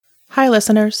Hi,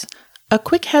 listeners. A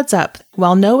quick heads up,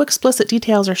 while no explicit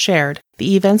details are shared,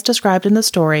 the events described in the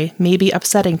story may be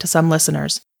upsetting to some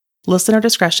listeners. Listener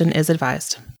discretion is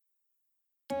advised.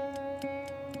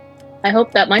 I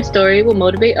hope that my story will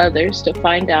motivate others to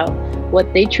find out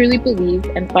what they truly believe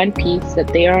and find peace that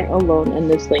they aren't alone in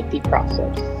this lengthy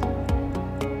process.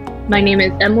 My name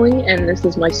is Emily, and this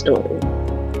is my story.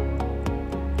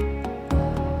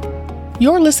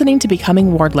 You're listening to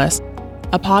Becoming Wordless,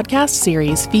 a podcast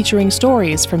series featuring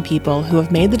stories from people who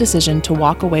have made the decision to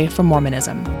walk away from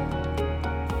Mormonism.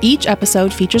 Each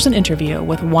episode features an interview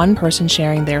with one person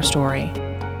sharing their story.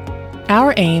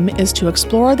 Our aim is to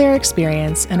explore their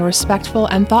experience in a respectful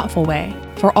and thoughtful way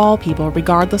for all people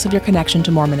regardless of your connection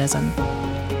to Mormonism.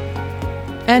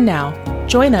 And now,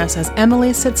 join us as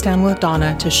Emily sits down with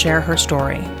Donna to share her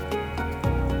story.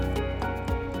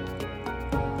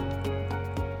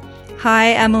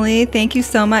 Hi, Emily. Thank you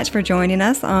so much for joining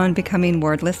us on Becoming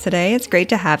Wordless today. It's great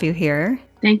to have you here.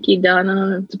 Thank you,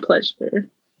 Donna. It's a pleasure.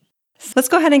 So let's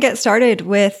go ahead and get started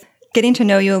with getting to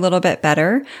know you a little bit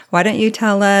better. Why don't you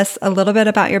tell us a little bit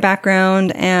about your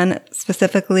background and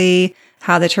specifically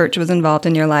how the church was involved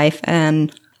in your life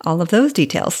and all of those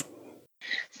details?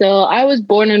 So I was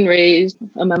born and raised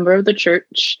a member of the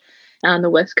church on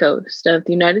the West Coast of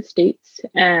the United States,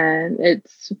 and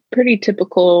it's pretty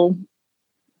typical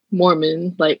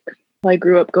Mormon. Like, I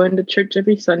grew up going to church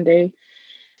every Sunday,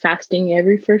 fasting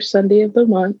every first Sunday of the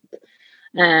month.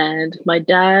 And my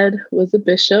dad was a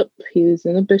bishop. He was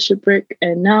in a bishopric,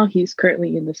 and now he's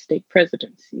currently in the stake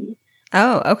presidency.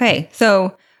 Oh, okay.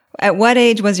 So at what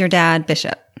age was your dad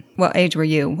bishop? What age were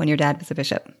you when your dad was a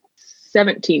bishop?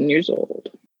 17 years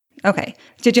old. Okay.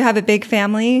 Did you have a big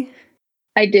family?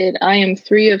 I did. I am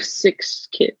 3 of 6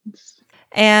 kids.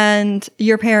 And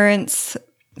your parents,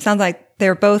 sounds like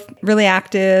they're both really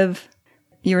active.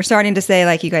 You were starting to say,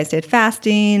 like, you guys did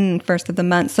fasting first of the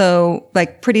month. So,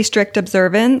 like, pretty strict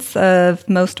observance of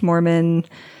most Mormon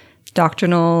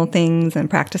doctrinal things and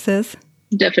practices?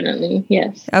 Definitely,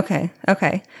 yes. Okay.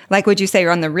 Like, would you say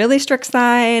you're on the really strict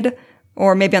side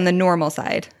or maybe on the normal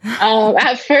side?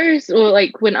 At first, well,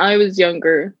 like, when I was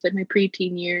younger, like my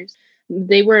preteen years,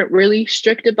 they weren't really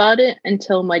strict about it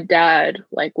until my dad,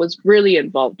 like, was really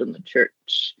involved in the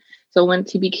church. So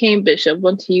once he became bishop,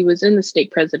 once he was in the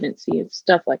stake presidency and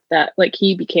stuff like that, like,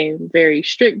 he became very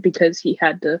strict because he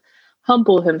had to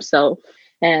humble himself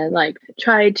and, like,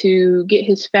 try to get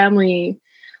his family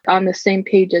on the same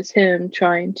page as him,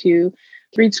 trying to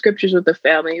read scriptures with the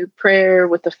family, prayer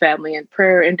with the family, and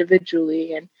prayer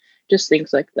individually, and just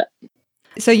things like that.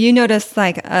 So you noticed,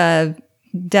 like, a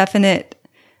definite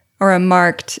or a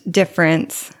marked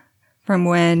difference from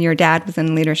when your dad was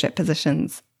in leadership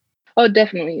positions? Oh,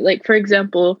 definitely. Like, for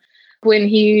example, when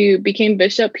he became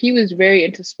bishop, he was very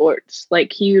into sports.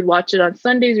 Like, he would watch it on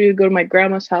Sundays. We would go to my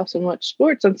grandma's house and watch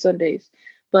sports on Sundays.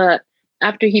 But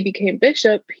after he became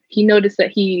bishop, he noticed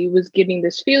that he was getting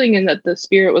this feeling and that the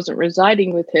spirit wasn't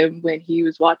residing with him when he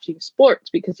was watching sports,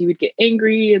 because he would get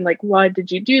angry and, like, why did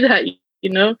you do that? You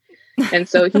know? And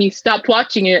so he stopped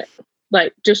watching it,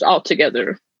 like, just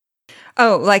altogether.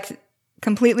 Oh, like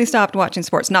completely stopped watching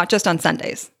sports, not just on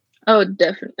Sundays. Oh,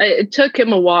 definitely. It took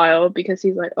him a while because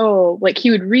he's like, oh, like,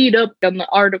 he would read up on the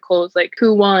articles, like,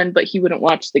 who won, but he wouldn't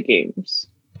watch the games.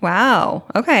 Wow.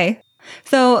 Okay.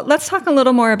 So let's talk a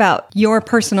little more about your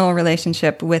personal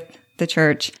relationship with the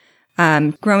church.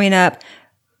 Growing up,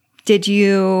 did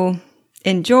you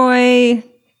enjoy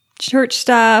church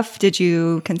stuff? Did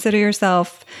you consider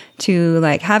yourself to,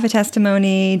 like, have a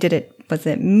testimony? Was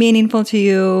it meaningful to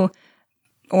you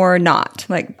or not?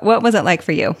 Like, what was it like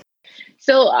for you?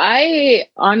 So I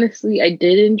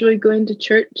did enjoy going to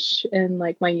church in,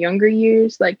 like, my younger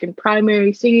years, like in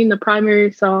primary, singing the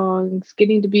primary songs,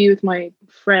 getting to be with my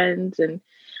friends. And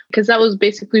because that was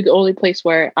basically the only place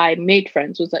where I made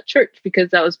friends was at church, because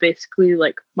that was basically,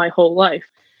 like, my whole life.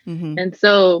 Mm-hmm. And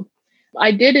so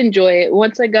I did enjoy it.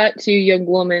 Once I got to Young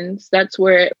Women's, that's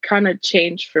where it kind of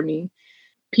changed for me.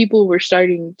 People were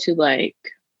starting to, like,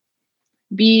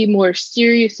 be more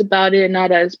serious about it,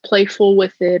 not as playful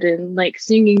with it and, like,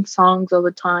 singing songs all the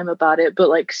time about it, but,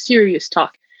 like, serious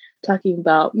talking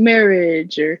about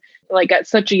marriage, or, like, at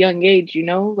such a young age, you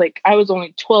know, like, I was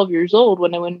only 12 years old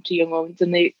when I went to Young Women's,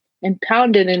 and they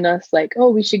impounded in us, like, oh,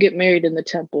 we should get married in the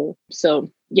temple.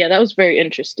 So yeah, that was very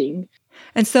interesting.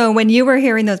 And so when you were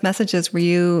hearing those messages, were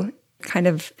you kind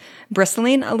of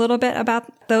bristling a little bit about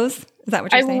those? Is that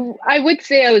what you're saying? I would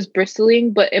say I was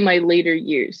bristling, but in my later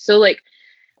years. So, like,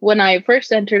 when I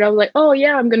first entered, I was like, oh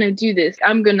yeah, I'm going to do this.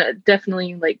 I'm going to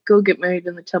definitely, like, go get married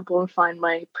in the temple and find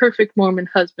my perfect Mormon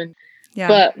husband. Yeah.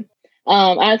 But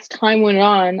as time went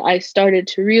on, I started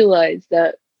to realize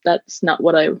that that's not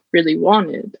what I really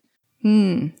wanted.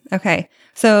 Okay.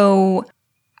 So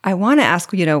I want to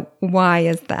ask, why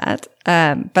is that?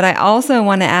 But I also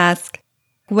want to ask,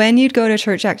 when you'd go to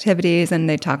church activities and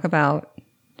they talk about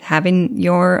having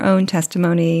your own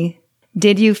testimony,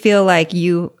 did you feel like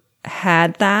you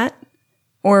had that?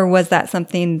 Or was that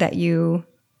something that you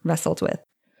wrestled with?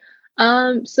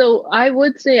 So I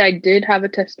would say I did have a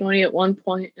testimony at one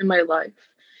point in my life,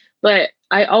 but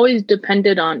I always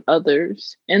depended on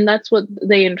others. And that's what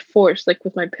they enforced, like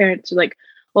with my parents, like,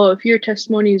 oh, if your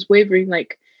testimony is wavering,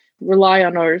 like rely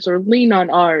on ours or lean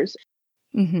on ours.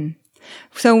 Mm-hmm.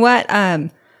 So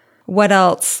what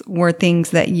else were things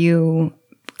that you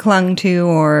clung to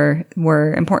or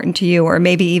were important to you, or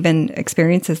maybe even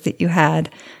experiences that you had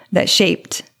that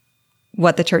shaped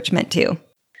what the church meant to you?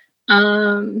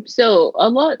 So a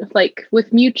lot, like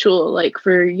with Mutual, like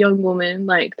for young women,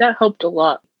 like that helped a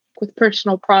lot with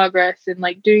personal progress and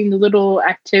like doing the little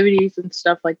activities and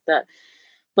stuff like that.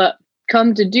 But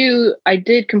I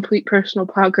did complete personal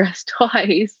progress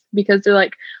twice, because they're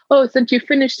like, oh, since you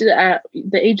finished it at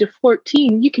the age of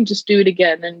 14, you can just do it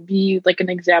again and be like an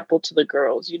example to the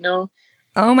girls,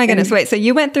 Oh my goodness. Wait, so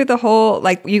you went through the whole,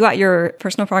 like you got your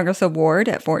personal progress award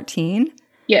at 14?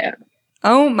 Yeah.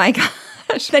 Oh my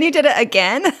gosh. Then you did it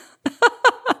again?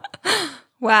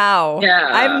 Wow. Yeah.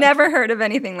 I've never heard of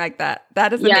anything like that.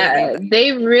 That is amazing. Yeah,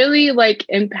 they really like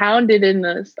impounded in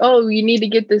this, oh, you need to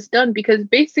get this done, because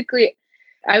basically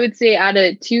I would say out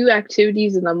of 2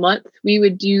 activities in the month, we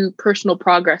would do personal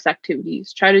progress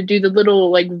activities, try to do the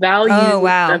little like values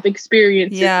of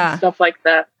experiences and stuff like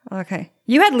that. Okay.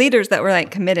 You had leaders that were like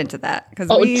committed to that, because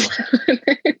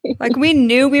we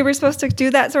knew we were supposed to do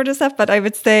that sort of stuff, but I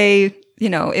would say,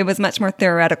 it was much more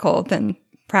theoretical than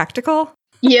practical.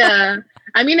 Yeah.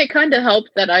 I mean, it kind of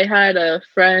helped that I had a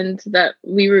friend that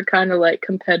we were kind of like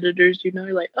competitors,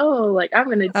 like, oh, like I'm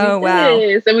going to do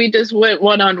this. And we just went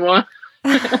one-on-one.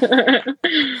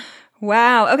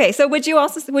 Wow. Okay. So would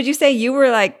you say you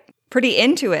were like pretty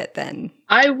into it then?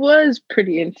 I was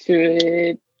pretty into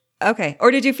it. Okay. Or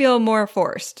did you feel more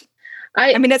forced?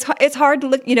 I mean, it's hard to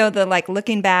look, the like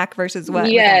looking back versus what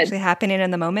was actually happening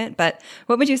in the moment. But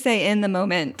what would you say in the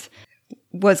moment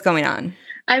was going on?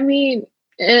 I mean,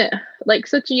 like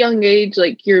such a young age,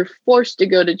 like you're forced to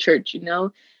go to church,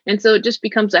 and so it just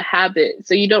becomes a habit.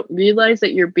 So you don't realize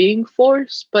that you're being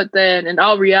forced, but then in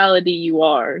all reality, you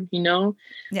are,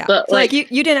 Yeah. But so like you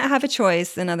didn't have a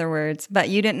choice, in other words, but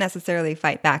you didn't necessarily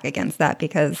fight back against that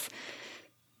because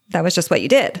that was just what you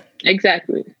did.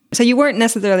 Exactly. So you weren't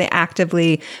necessarily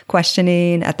actively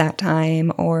questioning at that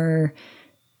time, or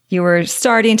you were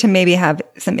starting to maybe have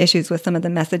some issues with some of the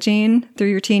messaging through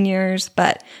your teen years,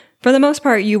 but for the most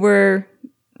part, you were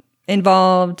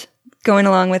involved, going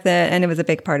along with it, and it was a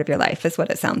big part of your life, is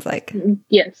what it sounds like.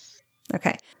 Yes.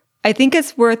 Okay. I think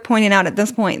it's worth pointing out at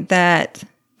this point that,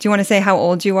 do you want to say how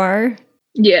old you are?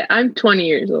 Yeah, I'm 20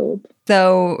 years old.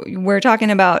 So we're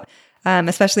talking about,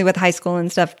 especially with high school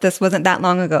and stuff, this wasn't that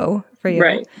long ago for you.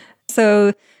 Right.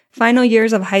 So final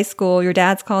years of high school, your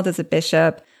dad's called as a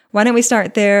bishop. Why don't we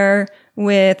start there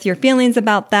with your feelings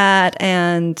about that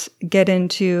and get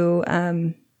into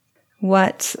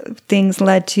what things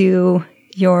led to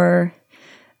your,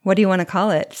 what do you want to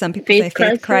call it? Some people say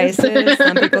faith crisis.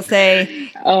 Some people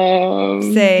say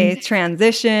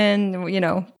transition,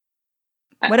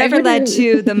 whatever led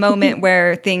to the moment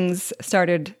where things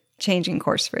started changing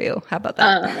course for you. How about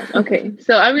that? Okay.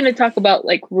 So I'm going to talk about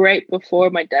like right before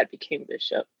my dad became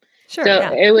bishop. Sure.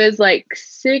 So it was like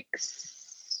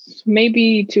 6,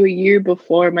 maybe to a year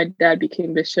before my dad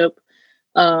became bishop.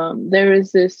 There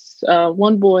was this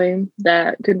one boy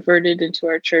that converted into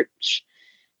our church,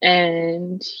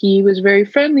 and he was very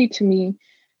friendly to me.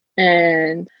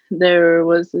 And there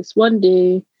was this one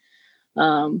day,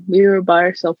 we were by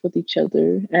ourselves with each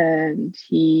other, and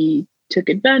he took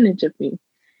advantage of me.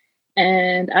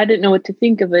 And I didn't know what to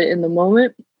think of it in the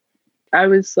moment. I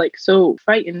was like so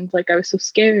frightened, like I was so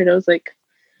scared. I was like,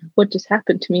 what just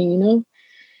happened to me,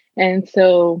 And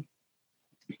so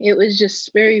it was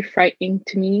just very frightening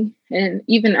to me. And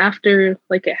even after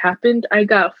like it happened, I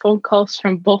got phone calls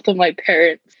from both of my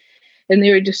parents, and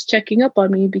they were just checking up on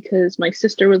me because my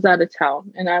sister was out of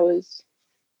town and I was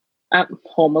at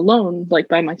home alone, like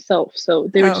by myself. So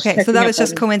they were just checking so that was up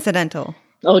just coincidental.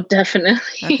 Oh, definitely.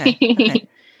 Okay.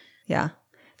 Yeah.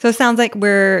 So it sounds like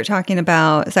we're talking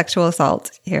about sexual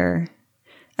assault here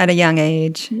at a young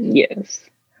age. Yes.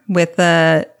 With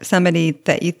somebody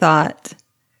that you thought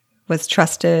was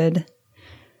trusted,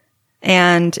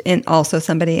 and also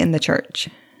somebody in the church.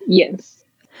 Yes.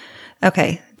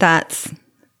 Okay. That's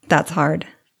hard.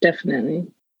 Definitely.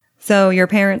 So your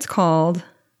parents called.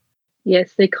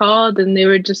 Yes, they called and they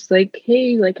were just like,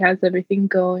 "Hey, like, how's everything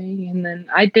going?" And then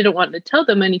I didn't want to tell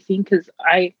them anything because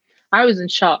I was in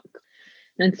shock.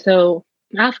 And so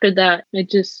after that,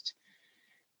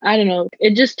 I don't know,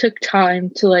 it just took time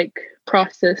to like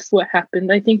process what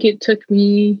happened. I think it took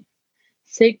me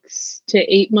 6 to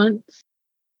 8 months.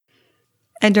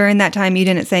 And during that time, you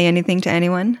didn't say anything to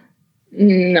anyone?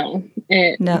 No,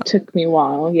 it took me a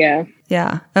while. Yeah.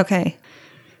 Yeah. Okay.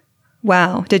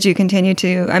 Wow. Did you continue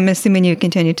to, I'm assuming you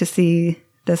continued to see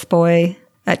this boy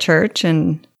at church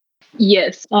and...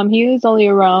 Yes. He was only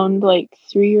around like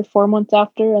 3 or 4 months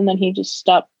after, and then he just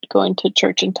stopped going to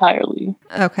church entirely.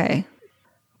 Okay.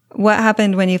 What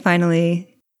happened when you finally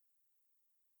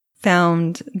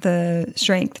found the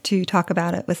strength to talk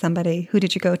about it with somebody? Who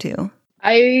did you go to?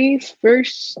 I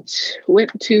first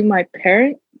went to my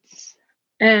parents,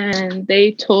 and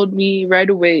they told me right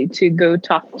away to go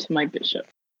talk to my bishop.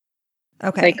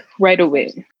 Okay. Like right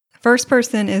away. First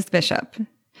person is bishop,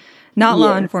 not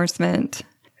law enforcement.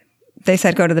 They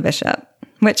said go to the bishop,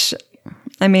 which,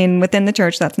 I mean, within the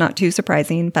church, that's not too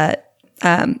surprising. But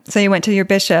so you went to your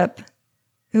bishop,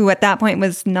 who at that point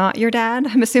was not your dad,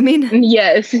 I'm assuming?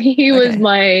 Yes, he was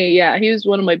he was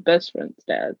one of my best friend's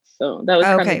dads. So that was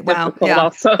kind of difficult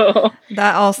also.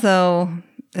 That also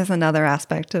is another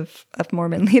aspect of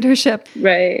Mormon leadership.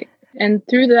 Right. And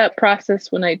through that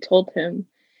process, when I told him,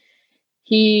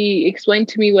 he explained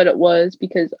to me what it was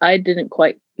because I didn't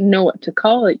quite know what to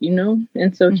call it,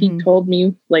 And so he told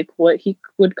me like what he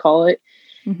would call it.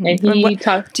 And he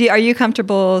talked. Are you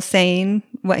comfortable saying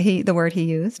the word he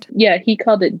used? Yeah, he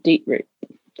called it date rape.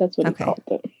 That's what he called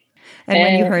it. And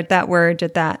when you heard that word, how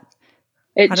did that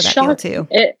feel to you?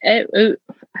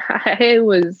 I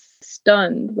was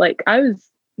stunned. Like I was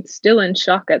still in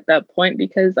shock at that point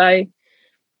because I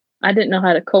didn't know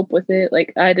how to cope with it.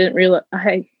 Like I didn't realize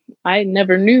I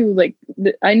never knew, like,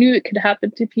 I knew it could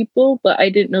happen to people, but I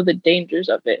didn't know the dangers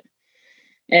of it.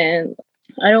 And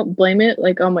I don't blame it,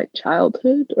 like, on my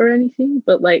childhood or anything,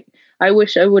 but, like, I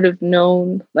wish I would have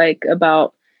known, like,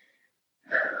 about,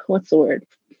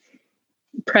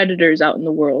 predators out in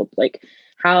the world, like,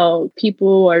 how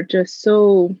people are just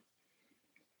so,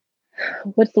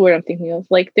 what's the word I'm thinking of?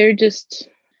 Like, they're just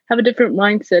have a different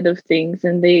mindset of things,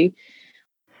 and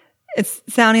it's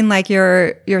sounding like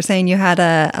you're saying you had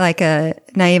a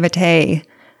naivete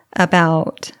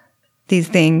about these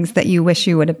things that you wish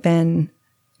you would have been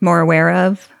more aware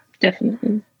of.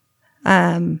 Definitely.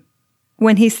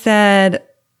 When he said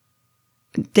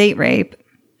date rape,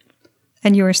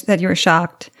 and you were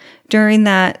shocked during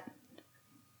that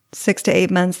 6 to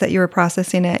 8 months that you were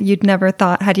processing it,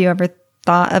 had you ever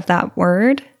thought of that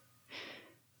word?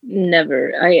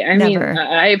 Never. I mean,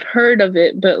 I've heard of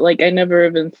it, but like I never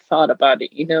even thought about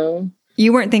it,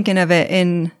 You weren't thinking of it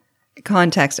in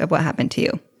context of what happened to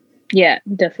you. Yeah,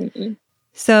 definitely.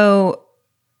 So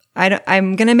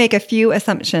I'm going to make a few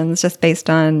assumptions just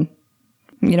based on,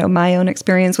 my own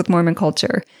experience with Mormon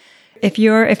culture. If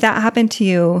that happened to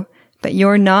you, but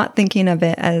you're not thinking of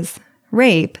it as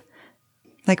rape,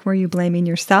 like, were you blaming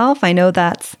yourself? I know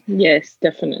that's... Yes,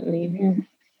 definitely. Yeah.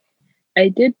 I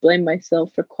did blame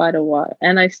myself for quite a while,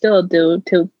 and I still do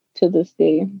to this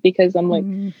day, because I'm like,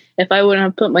 if I wouldn't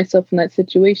have put myself in that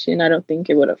situation, I don't think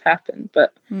it would have happened.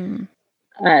 But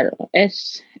I don't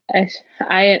know.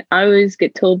 I always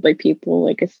get told by people,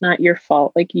 like, it's not your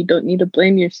fault. Like, you don't need to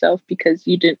blame yourself because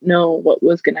you didn't know what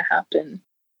was going to happen.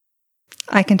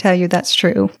 I can tell you that's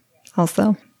true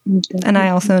also. Definitely. And I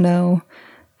also know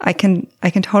I can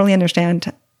totally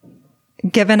understand,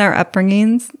 given our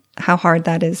upbringings, how hard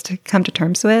that is to come to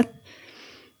terms with,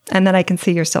 and that I can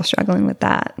see you're still struggling with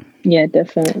that. Yeah,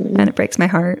 definitely. And it breaks my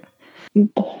heart.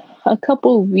 A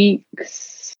couple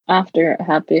weeks after it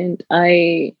happened,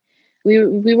 we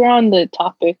were on the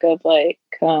topic of like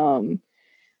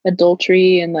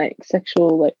adultery and like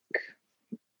sexual like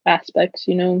aspects,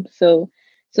 so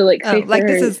like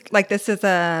this is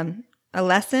a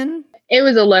lesson. It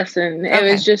was a lesson. Okay.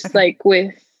 It was just like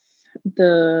with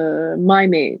my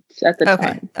mates at the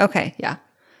time. Okay, yeah.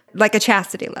 Like a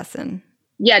chastity lesson.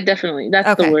 Yeah, definitely.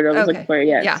 That's the word I was looking for,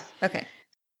 yes. Yeah, okay.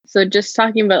 So just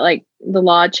talking about like the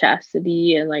law of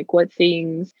chastity and like what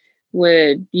things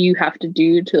would you have to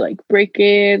do to like break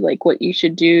it, like what you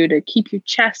should do to keep your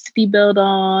chastity belt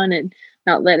on and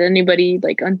not let anybody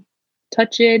like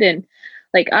touch it. And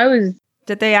like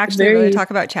Did they actually really talk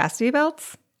about chastity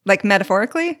belts? Like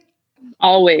metaphorically?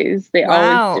 Always. They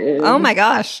always did. Oh my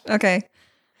gosh. Okay.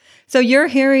 So you're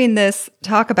hearing this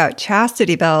talk about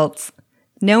chastity belts,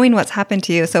 knowing what's happened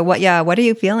to you. So what are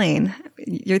you feeling?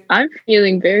 I'm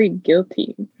feeling very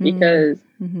guilty because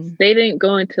they didn't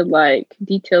go into like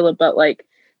detail about like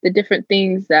the different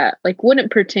things that like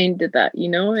wouldn't pertain to that, you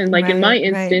know? And like in my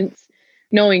instance,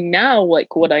 knowing now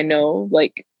like what I know,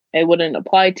 like it wouldn't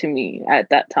apply to me at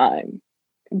that time.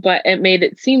 But it made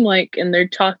it seem like, and they're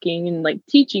talking and like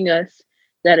teaching us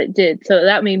that it did. So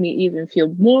that made me even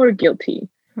feel more guilty.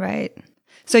 Right.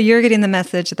 So you're getting the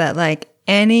message that like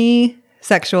any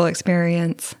sexual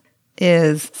experience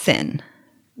is sin.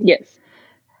 Yes.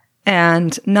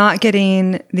 And not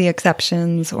getting the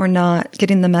exceptions or not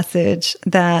getting the message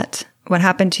that what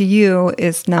happened to you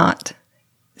is not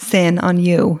sin on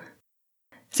you.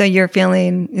 So you're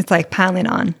feeling it's like piling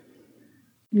on.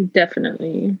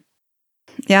 Definitely.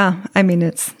 Yeah. I mean,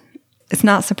 it's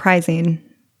not surprising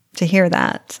to hear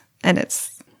that. And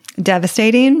it's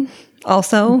devastating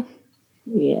also.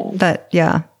 Yeah. But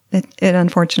yeah, it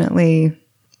unfortunately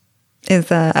is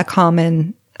a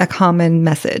common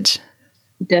message.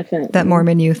 Definitely. That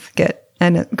Mormon youth get,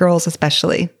 and girls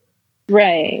especially.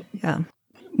 Right. Yeah.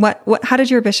 How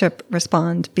did your bishop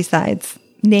respond besides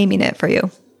naming it for you?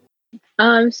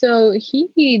 So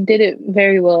he did it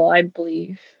very well, I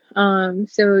believe.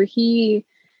 So he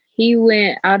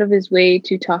went out of his way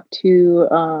to talk to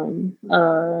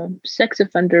a sex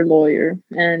offender lawyer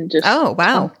and just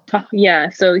yeah.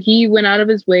 So he went out of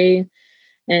his way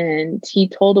and he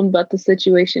told him about the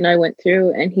situation I went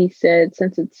through, and he said,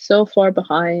 since it's so far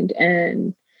behind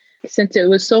and since it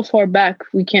was so far back,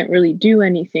 we can't really do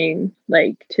anything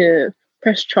like to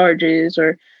press charges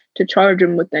or to charge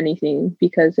him with anything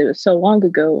because it was so long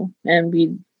ago and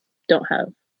we don't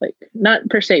have like not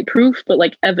per se proof, but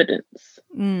like evidence.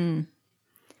 Mm.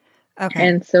 Okay.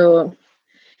 And so,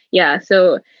 yeah.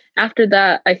 So after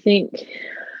that, I think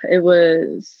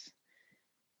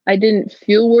I didn't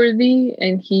feel worthy.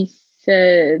 And he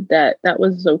said that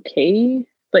was okay.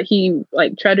 But he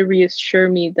like tried to reassure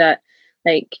me that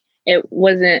like it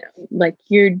wasn't like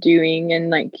you're doing and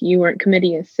like you weren't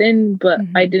committing a sin, but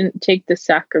I didn't take the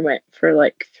sacrament for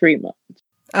like 3 months.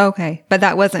 Okay. But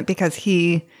that wasn't because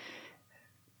he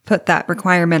put that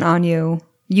requirement on you.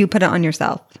 You put it on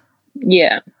yourself.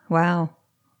 Yeah. Wow.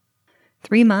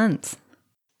 3 months.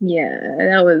 Yeah,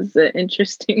 that was an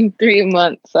interesting 3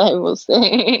 months, I will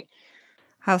say.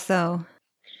 How so?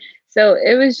 So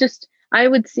it was just, I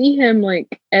would see him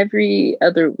like every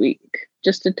other week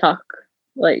just to talk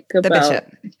like about... The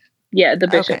bishop. Yeah, the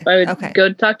bishop. Okay. I would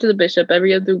go talk to the bishop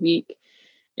every other week.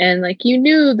 And like, you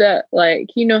knew that,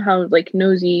 like, you know how like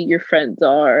nosy your friends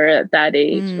are at that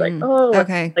age. Like, oh,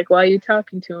 okay. Like, why are you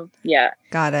talking to him? Yeah.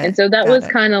 Got it. And so that was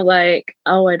kind of like,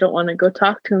 oh, I don't want to go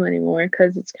talk to him anymore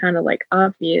because it's kind of like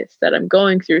obvious that I'm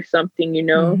going through something, you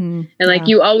know? And like,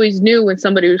 you always knew when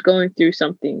somebody was going through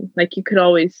something. Like, you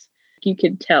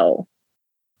could tell.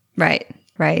 Right.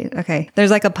 Okay.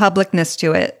 There's like a publicness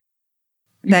to it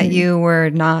that you were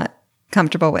not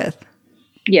comfortable with.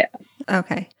 Yeah.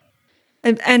 Okay.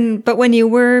 But when you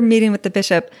were meeting with the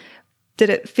bishop,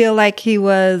 did it feel like he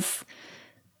was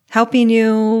helping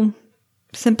you,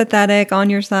 sympathetic, on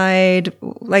your side?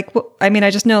 Like, I mean, I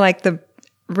just know like the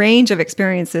range of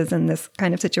experiences in this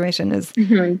kind of situation is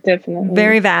definitely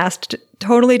very vast,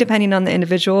 totally depending on the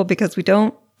individual, because we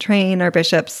don't train our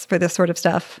bishops for this sort of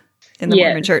stuff in the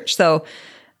Mormon Church. So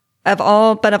of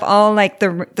all like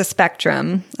the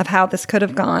spectrum of how this could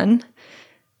have gone,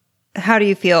 how do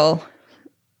you feel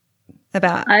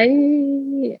about?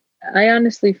 I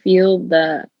honestly feel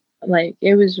that like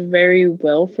it was very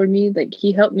well for me. Like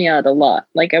he helped me out a lot.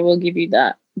 Like I will give you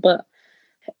that. But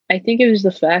I think it was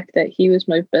the fact that he was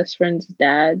my best friend's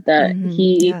dad that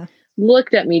he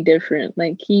looked at me different.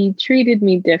 Like he treated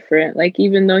me different. Like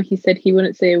even though he said he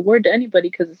wouldn't say a word to anybody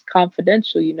because it's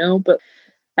confidential, you know, but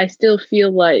I still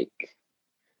feel like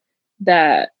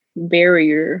that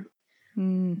barrier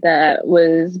that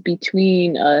was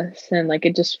between us, and like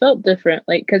it just felt different,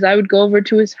 like because I would go over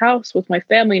to his house with my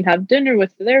family and have dinner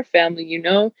with their family, you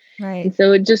know, right? And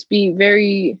so it'd just be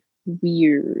very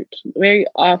weird, very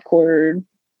awkward,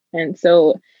 and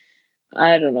so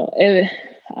I don't know.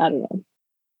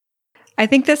 I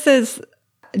think this is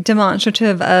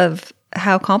demonstrative of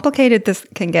how complicated this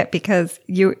can get, because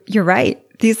you're right.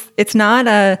 It's not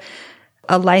a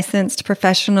licensed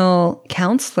professional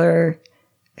counselor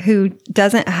who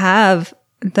doesn't have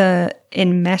the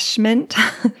enmeshment,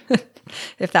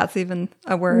 if that's even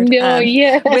a word,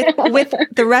 with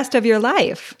the rest of your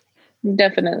life.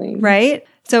 Definitely. Right?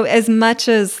 So as much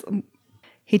as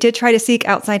he did try to seek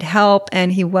outside help,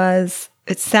 and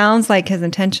it sounds like his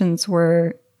intentions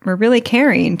were really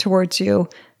caring towards you,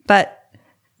 but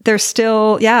there's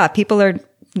still, people are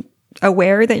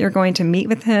aware that you're going to meet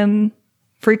with him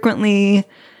frequently.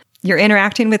 You're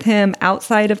interacting with him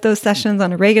outside of those sessions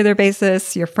on a regular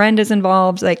basis. Your friend is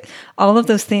involved. Like all of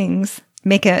those things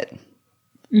make it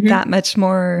that much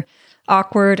more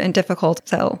awkward and difficult.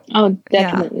 So, oh,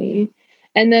 definitely. Yeah.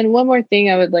 And then one more thing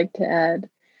I would like to add.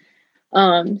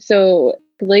 So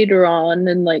later on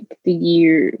in like the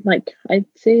year, like I'd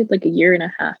say like a year and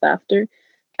a half after,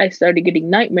 I started getting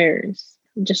nightmares,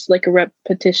 just like a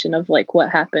repetition of like what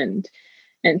happened.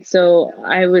 And so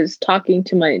I was talking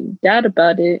to my dad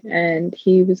about it, and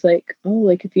he was like, oh,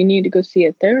 like if you need to go see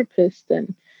a therapist,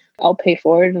 then I'll pay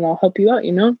for it and I'll help you out,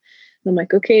 you know? And I'm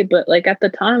like, okay. But like at the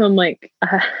time, I'm like,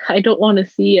 I don't want to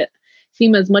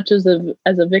seem as much as a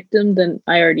victim than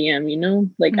I already am, you know?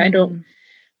 Like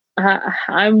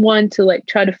I'm one to like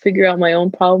try to figure out my own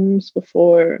problems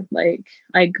before like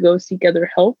I go seek other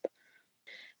help.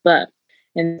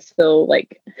 And so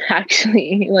like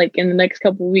actually like in the next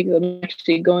couple of weeks, I'm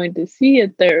actually going to see a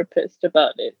therapist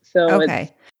about it. So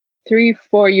it's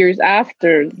 3-4 years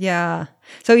after. Yeah.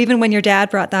 So even when your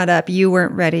dad brought that up, you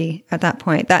weren't ready at that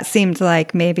point. That seemed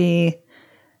like maybe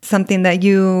something that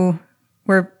you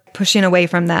were pushing away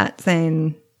from, that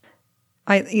saying,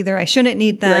 I shouldn't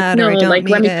need that, like, no, or I don't like,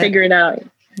 need let me it. Figure it out.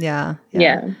 Yeah.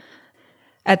 Yeah.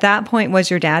 At that point, was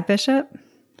your dad bishop?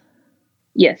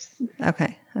 Yes.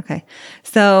 Okay.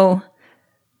 So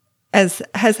as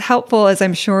helpful as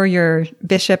I'm sure your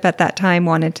bishop at that time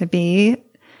wanted to be,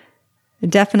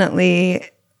 definitely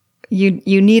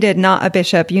you needed not a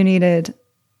bishop, you needed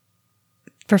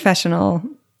professional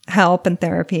help and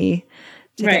therapy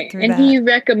to get through that. And he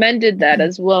recommended that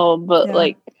as well, but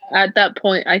like at that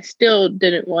point I still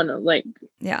didn't want to like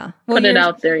put it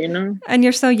out there, you know? And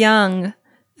you're so young.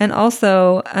 And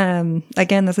also,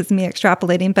 again, this is me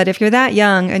extrapolating, but if you're that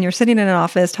young and you're sitting in an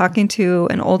office talking to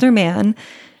an older man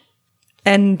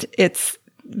and it's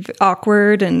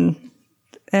awkward and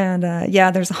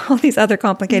there's all these other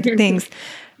complicated things,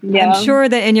 I'm sure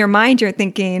that in your mind you're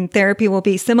thinking therapy will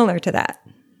be similar to that.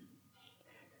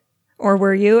 Or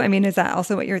were you? I mean, is that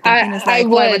also what you're thinking?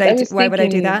 Why would I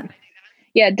do that?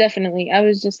 Yeah, definitely. I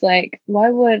was just like, why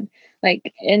would,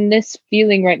 like, in this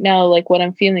feeling right now, like what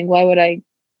I'm feeling, why would I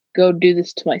go do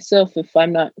this to myself if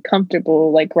I'm not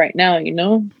comfortable like right now, you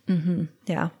know? Mm-hmm.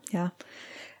 Yeah.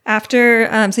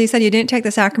 After, so you said you didn't take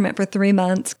the sacrament for 3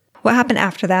 months. What happened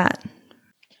after that?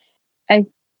 I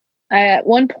at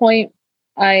one point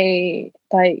I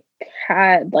like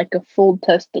had like a full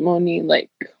testimony like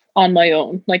on my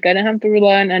own. Like I didn't have to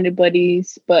rely on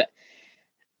anybody's, but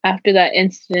after that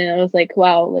incident, I was like,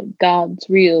 wow, like God's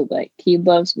real. Like he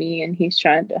loves me and he's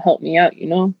trying to help me out, you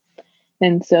know?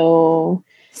 And so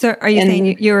are you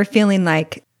saying you were feeling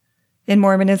like in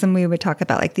Mormonism, we would talk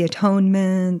about like the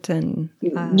atonement and...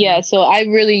 yeah, so I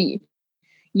really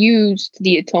used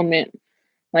the atonement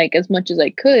like as much as I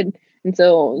could. And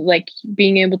so like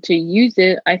being able to use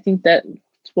it, I think that's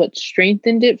what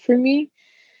strengthened it for me.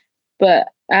 But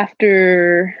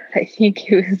after, I think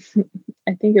it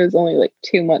was only like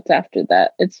 2 months after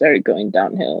that, it started going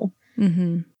downhill.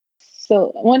 Mm-hmm.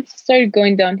 So once it started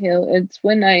going downhill, it's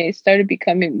when I started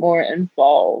becoming more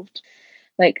involved.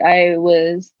 Like I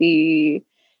was the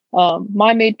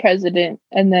my maid president,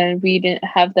 and then we didn't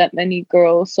have that many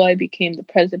girls, so I became the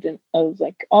president of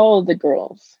like all of the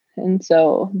girls. And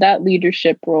so that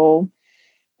leadership role,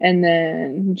 and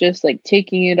then just like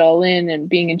taking it all in and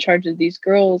being in charge of these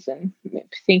girls and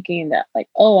thinking that like,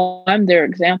 oh, I'm their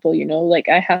example, you know, like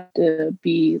I have to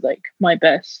be like my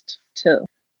best to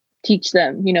teach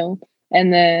them, you know.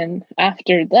 And then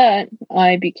after that,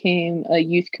 I became a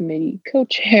youth committee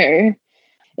co-chair.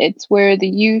 It's where the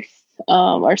youth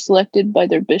are selected by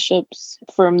their bishops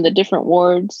from the different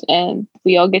wards, and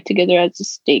we all get together as a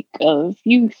stake of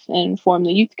youth and form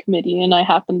the youth committee. And I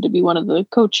happen to be one of the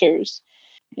co-chairs.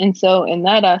 And so in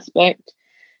that aspect,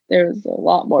 there's a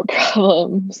lot more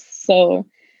problems. So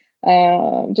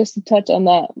just to touch on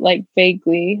that, like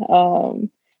vaguely,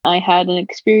 I had an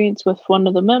experience with one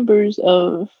of the members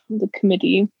of the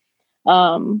committee.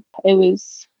 It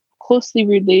was closely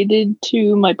related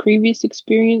to my previous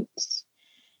experience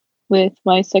with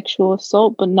my sexual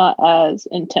assault, but not as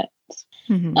intense.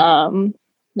 Mm-hmm.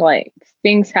 Like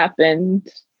things happened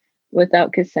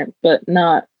without consent, but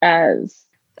not as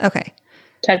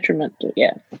detrimental.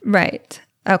 Yeah. Right.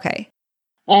 Okay.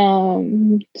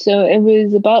 So it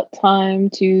was about time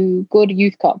to go to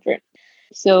youth conference.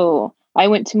 So I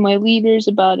went to my leaders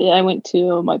about it. I went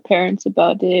to my parents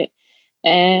about it.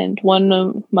 And one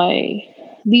of my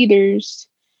leaders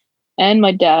and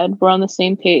my dad were on the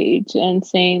same page and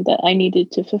saying that I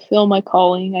needed to fulfill my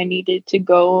calling. I needed to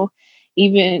go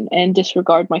even and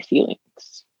disregard my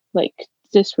feelings, like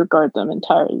disregard them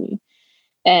entirely.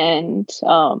 And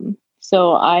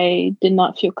so I did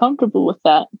not feel comfortable with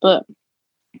that, but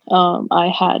I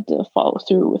had to follow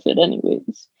through with it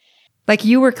anyways. Like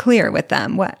you were clear with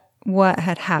them what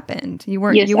had happened. You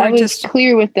weren't. Yes, you weren't I was just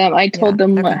clear with them. I told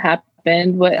them okay. what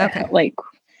happened, like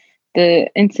the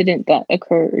incident that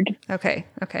occurred. Okay.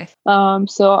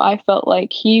 So I felt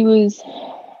like he was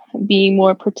being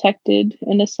more protected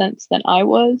in a sense than I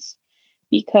was,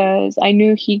 because I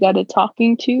knew he got a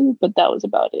talking to, but that was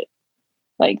about it.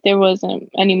 Like there wasn't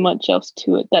any much else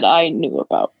to it that I knew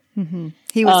about. Mm-hmm.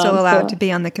 He was still allowed to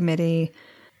be on the committee,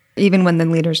 even when the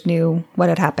leaders knew what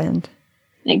had happened.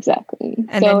 Exactly.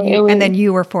 And then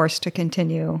you were forced to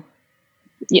continue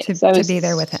to be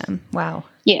there with him. Wow.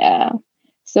 Yeah.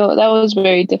 So that was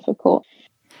very difficult.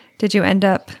 Did you end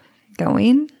up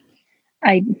going?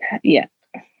 Yeah,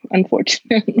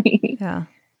 unfortunately. Yeah.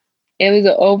 It was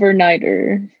an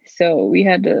overnighter, so we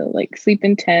had to like sleep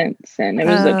in tents, and it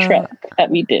was a trek that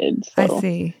we did. So. I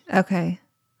see. Okay.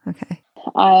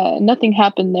 Nothing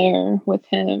happened there with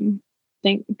him,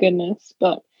 thank goodness.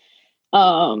 But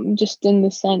just in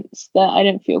the sense that I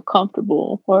didn't feel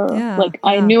comfortable, or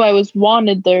I knew I was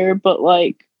wanted there, but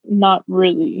like not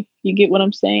really. You get what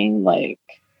I'm saying? Like,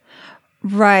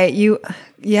 right. You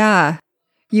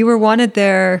were wanted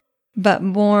there, but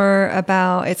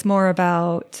it's more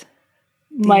about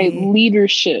my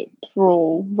leadership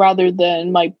role rather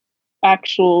than my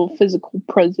actual physical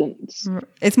presence.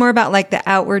 It's more about like the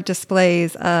outward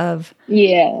displays of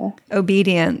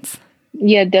obedience.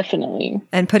 Yeah, definitely.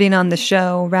 And putting on the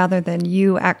show rather than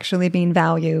you actually being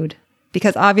valued.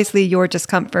 Because obviously your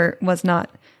discomfort was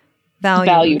not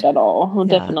valued at all. Well,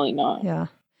 definitely not. Yeah.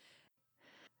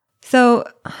 So,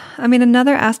 I mean,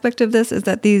 another aspect of this is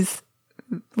that these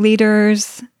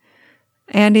leaders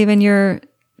and even your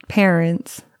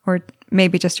parents, or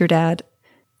maybe just your dad,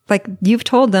 like you've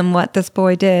told them what this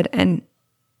boy did, and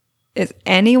is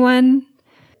anyone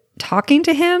talking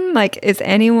to him? Like, is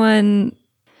anyone...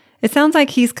 It sounds like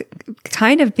he's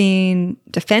kind of being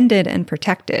defended and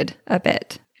protected a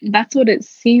bit. That's what it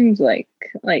seems like.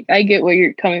 Like, I get where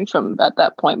you're coming from at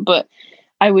that point, but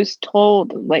I was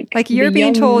told, like you're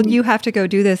being told you have to go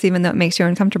do this even though it makes you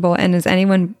uncomfortable. And is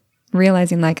anyone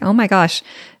realizing like, oh my gosh,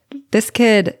 this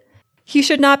kid, he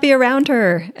should not be around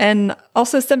her. And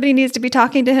also somebody needs to be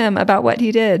talking to him about what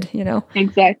he did, you know?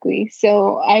 Exactly.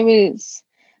 So I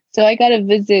got a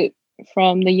visit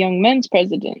from the young men's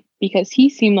president, because he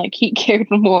seemed like he cared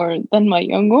more than my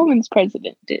young woman's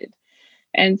president did.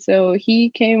 And so he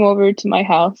came over to my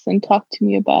house and talked to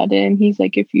me about it. And he's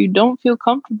like, if you don't feel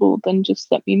comfortable, then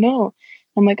just let me know.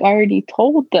 I'm like, I already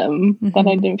told them that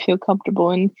I didn't feel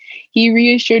comfortable. And he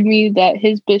reassured me that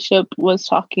his bishop was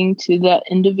talking to that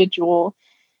individual.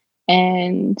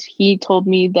 And he told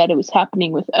me that it was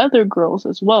happening with other girls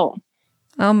as well.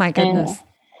 Oh my goodness.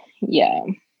 Yeah.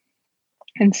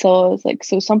 And so I was like,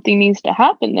 so something needs to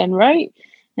happen then, right?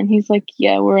 And he's like,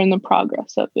 yeah, we're in the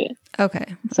progress of it. Okay.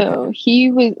 So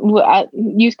he was at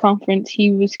youth conference. He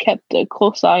was kept a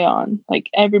close eye on. Like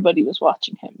everybody was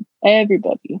watching him.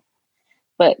 Everybody.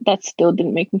 But that still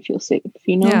didn't make me feel safe,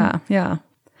 you know? Yeah, yeah.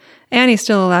 And he's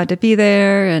still allowed to be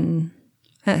there, and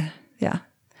yeah.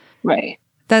 Right.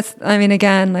 I mean,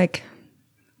 again, like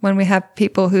when we have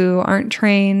people who aren't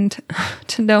trained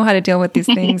to know how to deal with these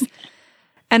things.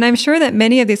 And I'm sure that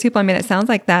many of these people, I mean, it sounds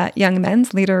like that young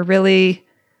men's leader really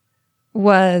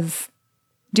was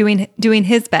doing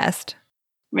his best.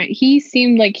 Right. He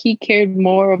seemed like he cared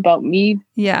more about me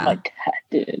than my dad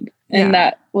did. And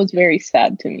that was very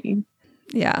sad to me.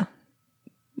 Yeah.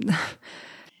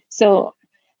 So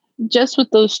just with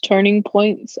those turning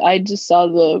points, I just saw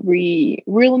the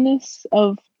realness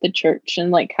of the church,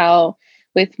 and like how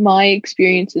with my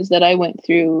experiences that I went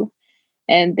through,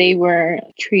 and they weren't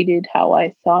treated how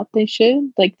I thought they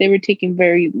should. Like they were taken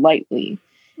very lightly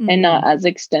and not as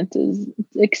extensive.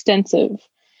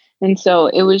 And so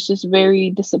it was just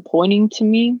very disappointing to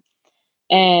me.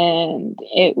 And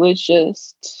it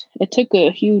took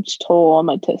a huge toll on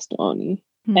my testimony.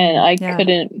 And I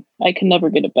could never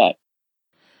get it back.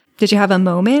 Did you have a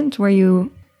moment where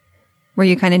you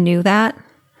kind of knew that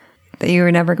you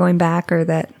were never going back, or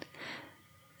that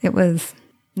it was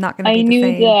not going to be the same?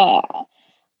 I knew that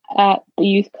at the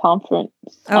youth conference,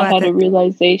 I had a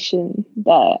realization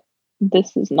that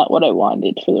this is not what I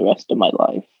wanted for the rest of my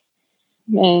life.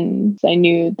 And I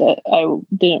knew that I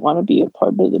didn't want to be a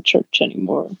part of the church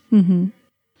anymore. Mm-hmm.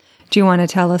 Do you want to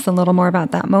tell us a little more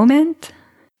about that moment?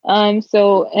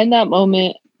 So in that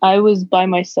moment, I was by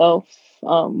myself.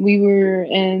 We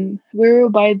were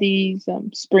by these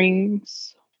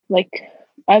springs. Like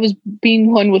I was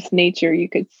being one with nature, you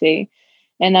could say.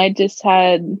 And I just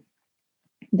had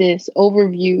this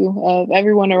overview of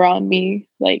everyone around me.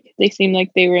 Like they seemed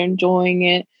like they were enjoying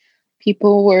it.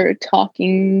 people were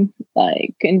talking,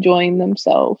 like enjoying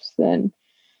themselves. And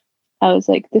I was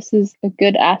like, this is a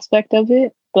good aspect of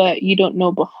it, but you don't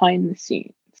know behind the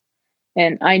scenes.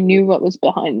 And I knew what was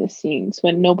behind the scenes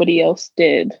when nobody else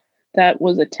did that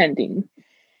was attending.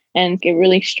 And it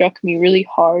really struck me really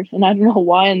hard. And I don't know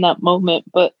why in that moment,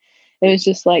 but it was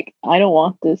just like, I don't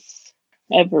want this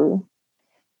ever.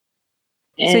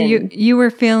 So you were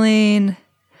feeling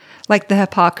like the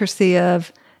hypocrisy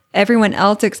of everyone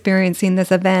else experiencing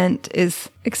this event is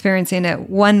experiencing it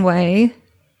one way.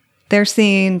 They're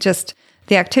seeing just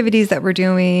the activities that we're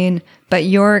doing, but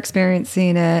you're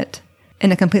experiencing it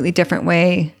in a completely different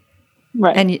way.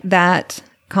 Right. And that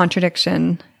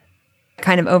contradiction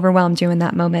kind of overwhelmed you in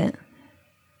that moment.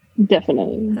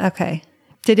 Definitely. Okay.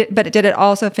 Did it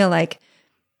also feel like,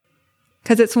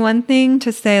 because it's one thing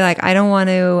to say like, I don't want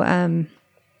to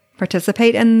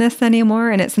participate in this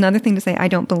anymore. And it's another thing to say, I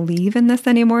don't believe in this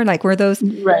anymore. Like, were those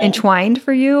entwined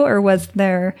for you, or was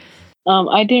there?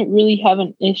 I didn't really have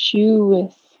an issue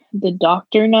with the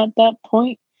doctrine at that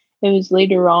point. It was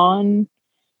later on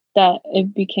that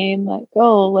it became like,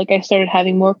 oh, like I started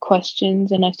having more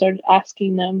questions and I started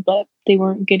asking them, but they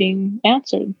weren't getting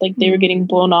answered. Like they were getting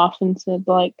blown off and said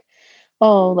like,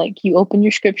 oh, like you open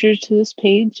your scriptures to this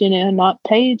page and on that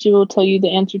page, it will tell you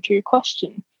the answer to your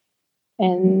question.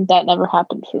 And that never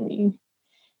happened for me.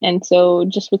 And so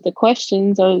just with the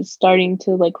questions, I was starting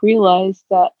to like realize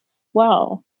that,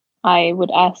 wow, I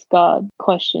would ask God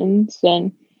questions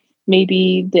and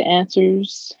maybe the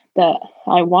answers that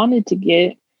I wanted to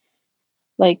get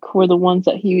like were the ones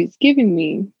that he was giving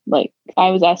me. Like I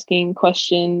was asking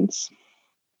questions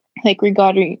like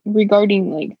regarding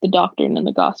like the doctrine and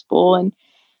the gospel, and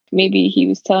maybe he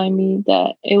was telling me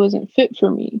that it wasn't fit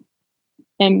for me.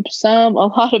 And a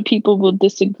lot of people will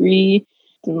disagree,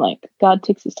 and like God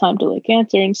takes his time to like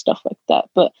answer and stuff like that.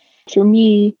 But for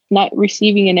me, not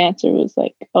receiving an answer was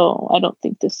like, oh, I don't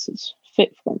think this is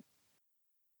fit for me.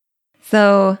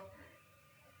 So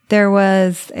there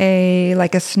was a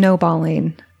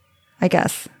snowballing, I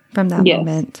guess, from that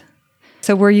moment.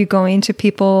 So were you going to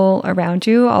people around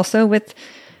you also with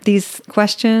these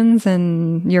questions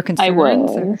and your concerns? I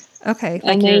was. Okay.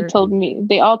 And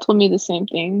they all told me the same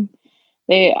thing.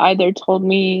 They either told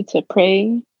me to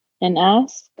pray and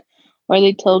ask, or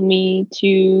they told me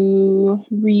to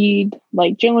read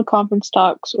like journal conference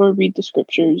talks or read the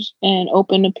scriptures and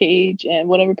open a page, and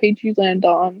whatever page you land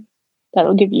on,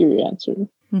 that'll give you your answer.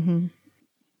 Mm-hmm.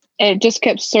 And it just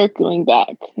kept circling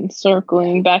back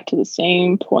to the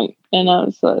same point. And I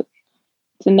was like,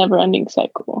 it's a never ending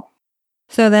cycle.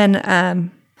 So then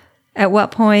at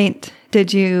what point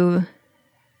did you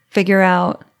figure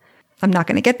out, I'm not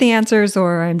going to get the answers,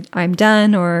 or I'm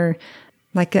done, or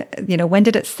like, when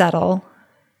did it settle?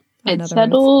 It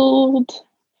settled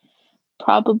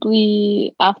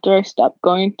probably after I stopped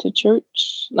going to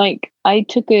church. Like I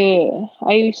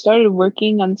started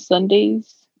working on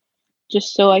Sundays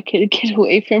just so I could get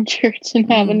away from church and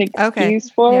have an excuse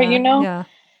for it, Yeah.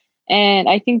 And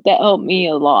I think that helped me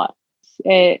a lot.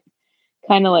 It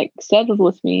kind of like settled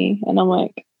with me, and I'm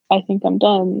like, I think I'm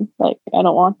done. Like, I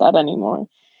don't want that anymore.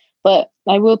 But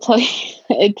I will tell you,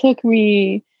 it took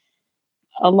me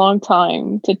a long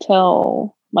time to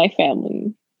tell my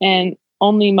family, and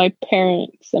only my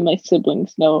parents and my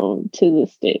siblings know to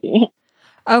this day.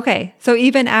 Okay. So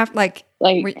even after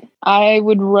I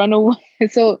would run away.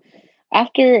 So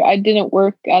after I didn't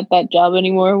work at that job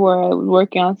anymore where I was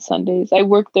working on Sundays, I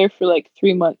worked there for like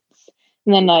 3 months,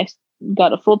 and then I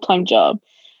got a full-time job.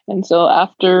 And so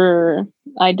after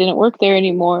I didn't work there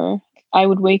anymore, I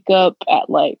would wake up at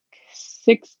like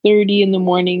 6:30 in the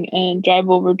morning and drive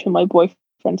over to my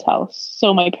boyfriend's house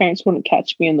so my parents wouldn't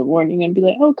catch me in the morning and be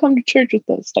like, oh, come to church with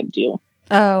us type deal.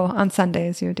 Oh, on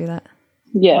Sundays you would do that?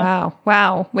 Yeah.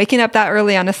 Wow. Waking up that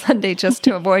early on a Sunday just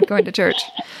to avoid going to church.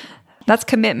 That's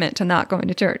commitment to not going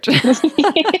to church.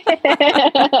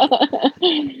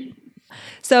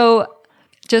 So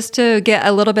just to get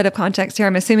a little bit of context here,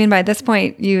 I'm assuming by this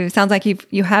point, sounds like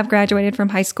you have graduated from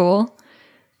high school,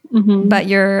 mm-hmm. but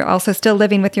you're also still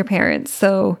living with your parents.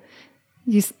 So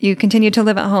you continue to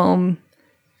live at home.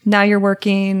 Now you're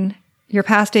working, you're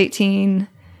past 18,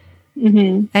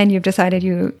 mm-hmm. and you've decided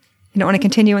you don't want to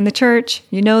continue in the church.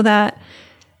 You know that.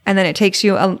 And then it takes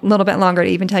you a little bit longer to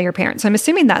even tell your parents. So I'm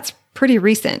assuming that's pretty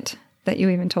recent that you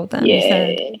even told them.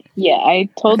 Yeah, I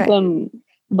told them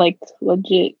like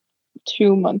legit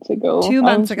 2 months ago. 2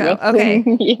 months ago. Okay.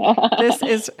 Yeah. This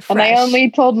is fresh. And I only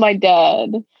told my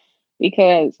dad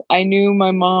because I knew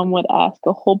my mom would ask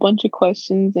a whole bunch of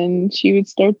questions and she would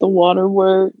start the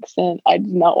waterworks, and I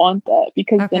did not want that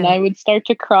because then I would start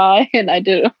to cry, and I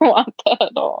didn't want that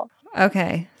at all.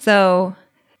 Okay. So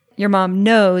your mom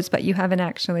knows, but you haven't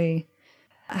actually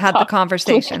had the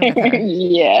conversation with her.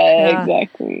 Yeah,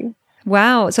 exactly.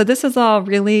 Wow. So this is all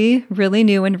really, really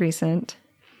new and recent.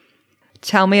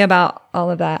 Tell me about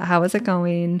all of that. How is it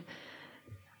going?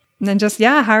 And then just,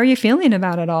 how are you feeling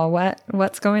about it all?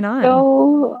 What's going on?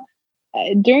 So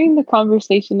during the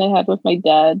conversation I had with my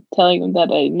dad, telling him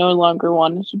that I no longer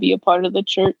wanted to be a part of the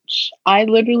church, I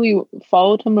literally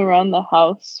followed him around the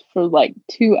house for like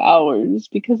 2 hours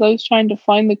because I was trying to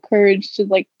find the courage to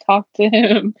like talk to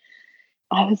him.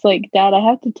 I was like, Dad, I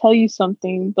have to tell you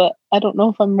something, but I don't know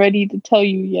if I'm ready to tell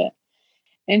you yet.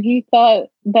 And he thought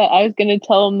that I was going to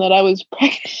tell him that I was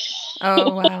pregnant.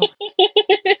 Oh, wow.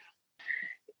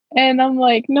 And I'm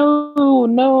like,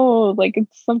 no, like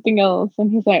it's something else.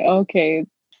 And he's like, okay.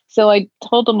 So I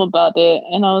told him about it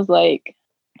and I was like,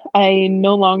 I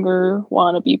no longer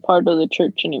want to be part of the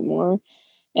church anymore.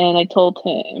 And I told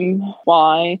him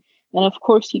why. And of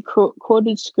course, he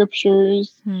quoted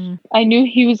scriptures. I knew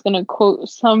he was going to quote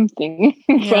something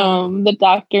from the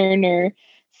doctrine or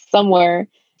somewhere.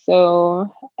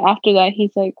 So after that,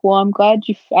 he's like, well, I'm glad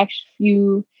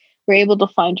you were able to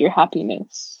find your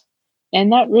happiness.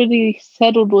 And that really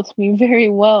settled with me very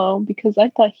well because I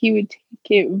thought he would take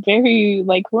it very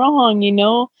like wrong, you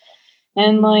know?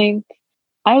 And like,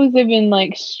 I was even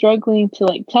like struggling to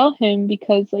like tell him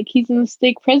because like he's in the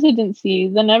stake presidency,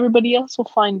 then everybody else will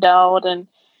find out, and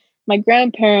my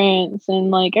grandparents and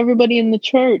like everybody in the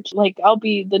church, like I'll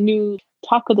be the new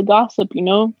talk of the gossip, you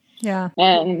know? Yeah.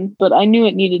 But I knew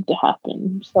it needed to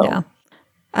happen. So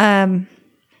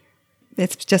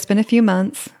it's just been a few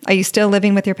months. Are you still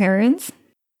living with your parents?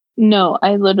 No,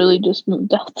 I literally just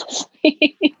moved out this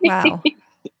week. Wow.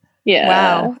 Yeah.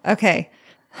 Wow. Okay.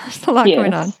 There's a lot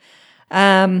going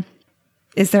on.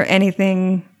 Is there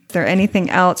anything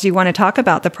else you want to talk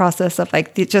about the process of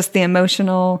like just the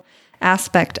emotional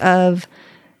aspect of,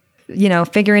 you know,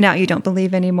 figuring out you don't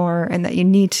believe anymore and that you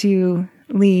need to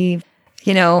leave,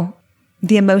 you know,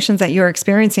 the emotions that you're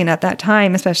experiencing at that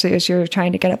time, especially as you're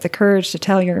trying to get up the courage to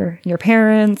tell your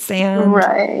parents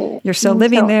and you're still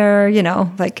living there, you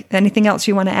know, like anything else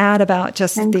you want to add about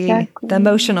just the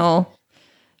emotional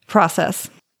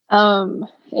process?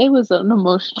 It was an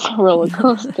emotional roller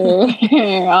coaster,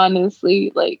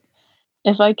 honestly. Like,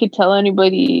 if I could tell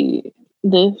anybody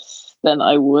this, then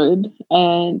I would.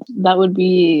 And that would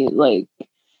be like,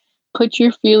 put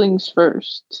your feelings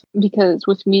first. Because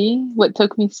with me, what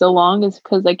took me so long is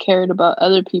because I cared about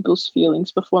other people's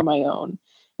feelings before my own.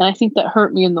 And I think that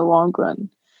hurt me in the long run.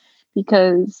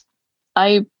 Because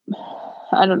I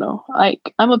don't know,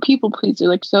 I'm a people pleaser.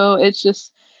 Like, so it's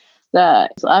just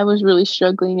that I was really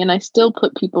struggling and I still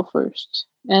put people first.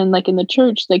 And like in the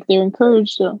church, like they're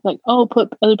encouraged to like, oh,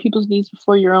 put other people's needs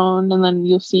before your own, and then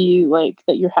you'll see like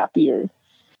that you're happier.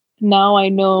 Now I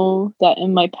know that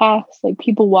in my past, like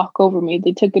people walk over me,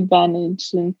 they took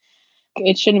advantage, and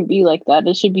it shouldn't be like that.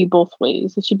 It should be both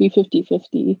ways. It should be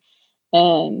 50-50.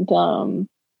 And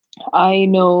I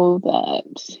know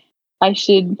that I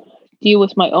should deal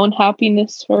with my own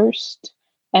happiness first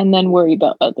and then worry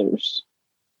about others.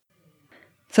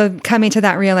 So coming to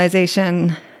that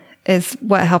realization is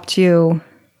what helped you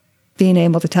being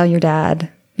able to tell your dad,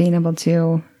 being able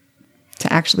to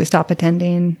actually stop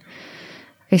attending.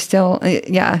 You're still,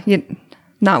 you're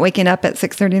not waking up at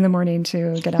 6:30 in the morning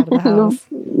to get out of the house.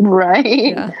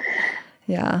 Right.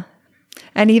 Yeah.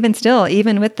 And even still,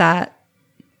 even with that,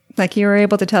 like you were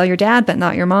able to tell your dad, but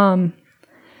not your mom,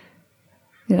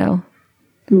 you know?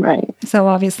 Right. So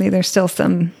obviously there's still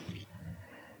some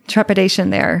trepidation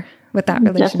there with that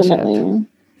relationship. Definitely.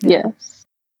 Yeah. Yes.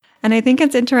 And I think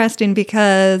it's interesting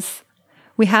because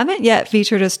we haven't yet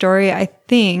featured a story, I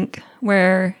think,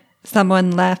 where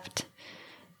someone left,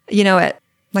 you know, at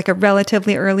like a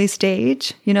relatively early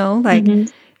stage, you know, like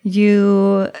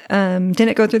you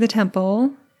didn't go through the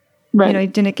temple, right. You know, you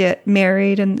didn't get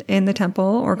married in the temple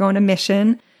or go on a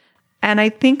mission. And I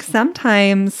think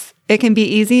sometimes it can be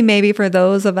easy maybe for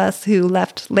those of us who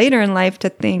left later in life to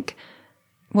think,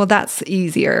 well, that's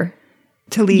easier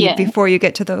to leave before you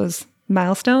get to those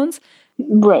milestones.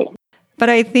 Right. But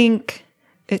I think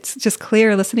it's just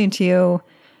clear listening to you,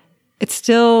 it's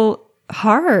still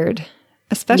hard,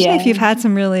 especially if you've had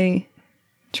some really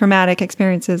traumatic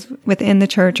experiences within the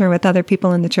church or with other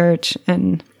people in the church.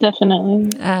 And definitely.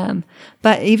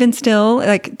 But even still,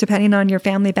 like depending on your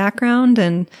family background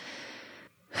and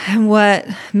what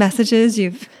messages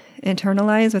you've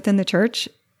internalized within the church,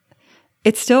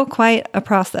 it's still quite a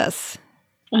process.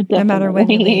 No matter when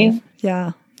you leave.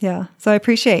 Yeah. So I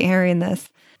appreciate hearing this.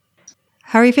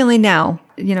 How are you feeling now?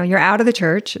 You know, you're out of the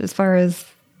church as far as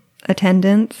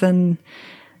attendance and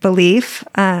belief.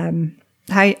 How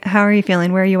are you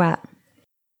feeling? Where are you at?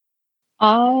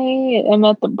 I am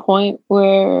at the point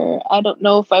where I don't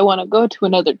know if I want to go to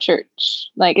another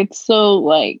church. Like, it's so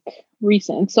like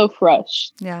recent, it's so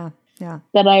fresh. Yeah.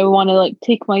 That I want to like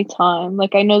take my time.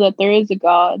 Like, I know that there is a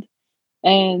God,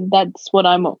 and that's what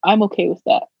I'm okay with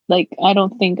that. Like, I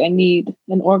don't think I need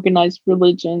an organized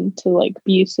religion to like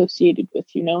be associated with,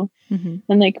 Mm-hmm.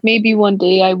 And like maybe one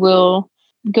day I will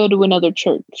go to another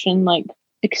church and like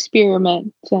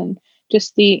experiment and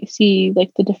just see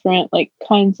like the different like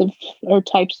kinds of or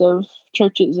types of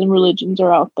churches and religions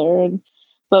are out there.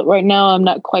 But right now I'm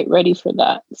not quite ready for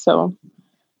that. So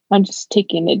I'm just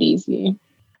taking it easy.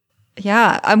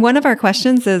 Yeah. One of our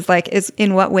questions is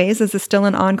in what ways is this still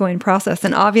an ongoing process?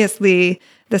 And obviously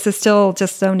this is still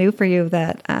just so new for you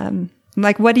that,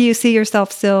 what do you see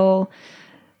yourself still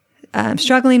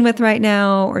struggling with right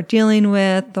now or dealing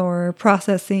with or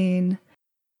processing?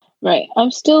 Right. I'm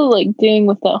still like dealing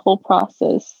with that whole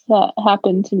process that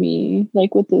happened to me,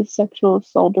 like with the sexual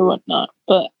assault or whatnot.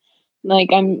 But like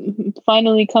I'm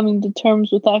finally coming to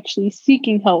terms with actually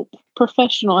seeking help,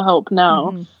 professional help now.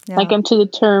 Mm-hmm. Yeah. Like I'm to the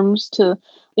terms to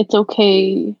it's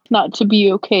okay not to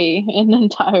be okay and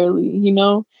entirely,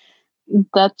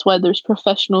 That's why there's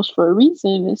professionals for a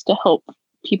reason, is to help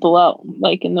people out,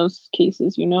 like in those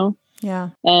cases, Yeah.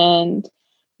 And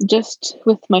just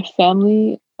with my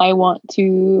family, I want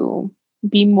to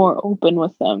be more open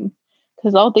with them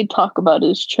because all they talk about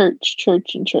is church,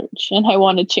 and church. And I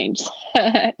want to change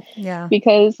that. Yeah.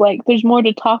 Because like there's more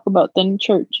to talk about than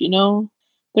church,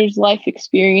 There's life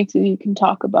experiences you can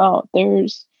talk about.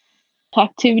 There's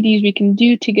activities we can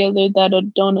do together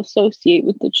that don't associate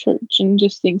with the church and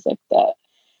just things like that.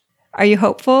 Are you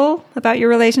hopeful about your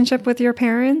relationship with your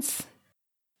parents?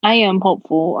 I am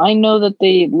hopeful. I know that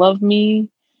they love me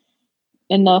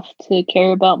enough to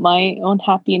care about my own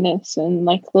happiness and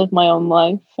like live my own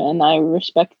life. And I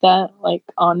respect that, like,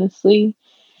 honestly,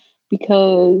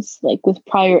 because like with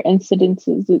prior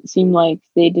incidences, it seemed like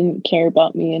they didn't care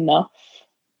about me enough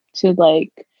to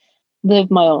like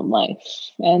live my own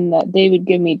life, and that they would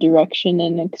give me direction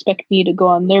and expect me to go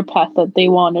on their path that they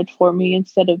wanted for me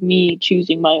instead of me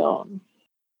choosing my own.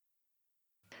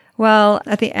 Well,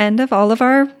 at the end of all of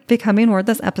our Becoming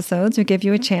Wordless episodes, we give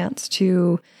you a chance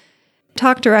to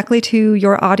talk directly to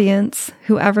your audience,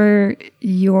 whoever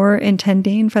you're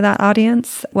intending for that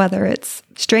audience, whether it's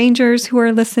strangers who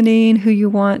are listening, who you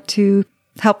want to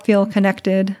help feel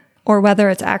connected, or whether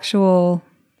it's actual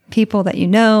people that you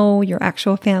know, your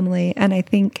actual family. And I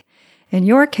think in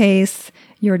your case,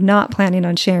 you're not planning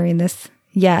on sharing this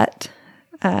yet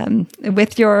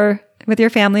with your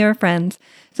family or friends.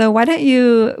 So what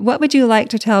would you like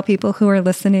to tell people who are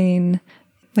listening,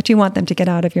 what you want them to get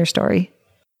out of your story?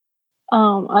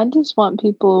 I just want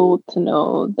people to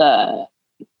know that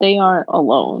they aren't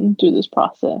alone through this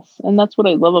process. And that's what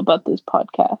I love about this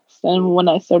podcast. And when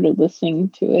I started listening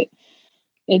to it,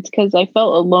 it's because I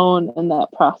felt alone in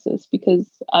that process because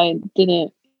I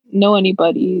didn't know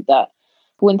anybody that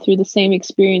went through the same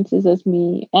experiences as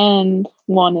me and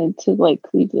wanted to like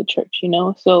leave the church,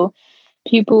 So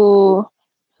people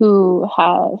who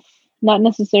have not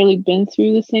necessarily been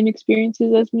through the same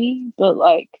experiences as me, but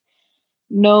like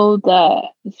know that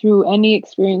through any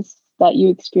experience that you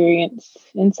experience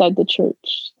inside the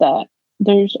church, that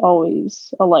there's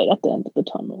always a light at the end of the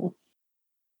tunnel.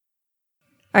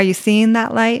 Are you seeing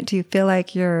that light? Do you feel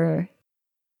like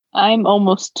I'm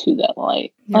almost to that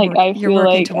light. I feel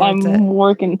like I'm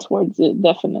working towards it,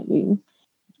 definitely.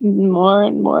 More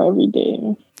and more every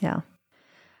day. Yeah.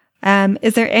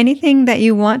 Is there anything that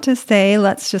you want to say?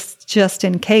 Let's just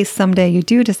in case someday you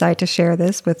do decide to share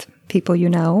this with people you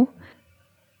know.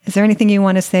 Is there anything you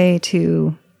want to say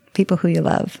to people who you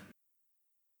love?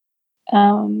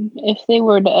 If they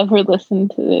were to ever listen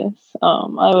to this,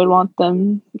 I would want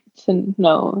them to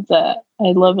know that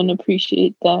I love and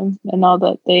appreciate them and all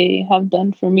that they have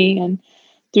done for me and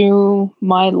through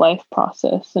my life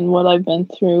process and what I've been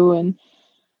through, and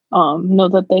know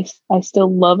that I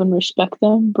still love and respect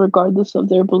them regardless of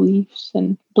their beliefs.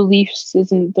 And beliefs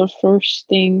isn't the first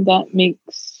thing that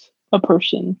makes a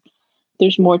person.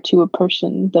 There's more to a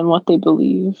person than what they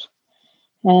believe.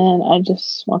 And I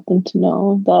just want them to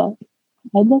know that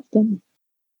I love them.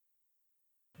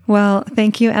 Well,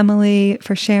 thank you, Emily,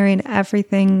 for sharing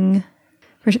everything,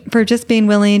 for just being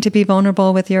willing to be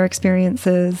vulnerable with your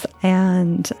experiences.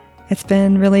 And it's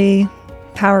been really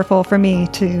powerful for me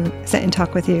to sit and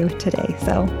talk with you today.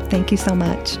 So thank you so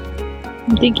much.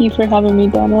 Thank you for having me,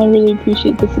 Donna. I really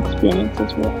appreciate this experience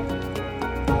as well.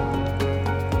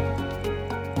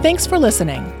 Thanks for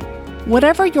listening.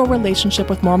 Whatever your relationship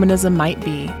with Mormonism might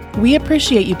be, we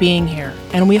appreciate you being here,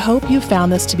 and we hope you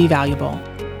found this to be valuable.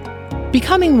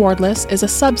 Becoming Wordless is a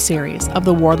sub-series of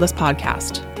the Wordless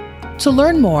podcast. To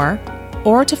learn more,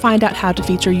 or to find out how to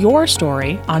feature your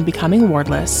story on Becoming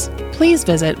Wordless, please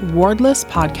visit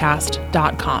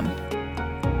wordlesspodcast.com.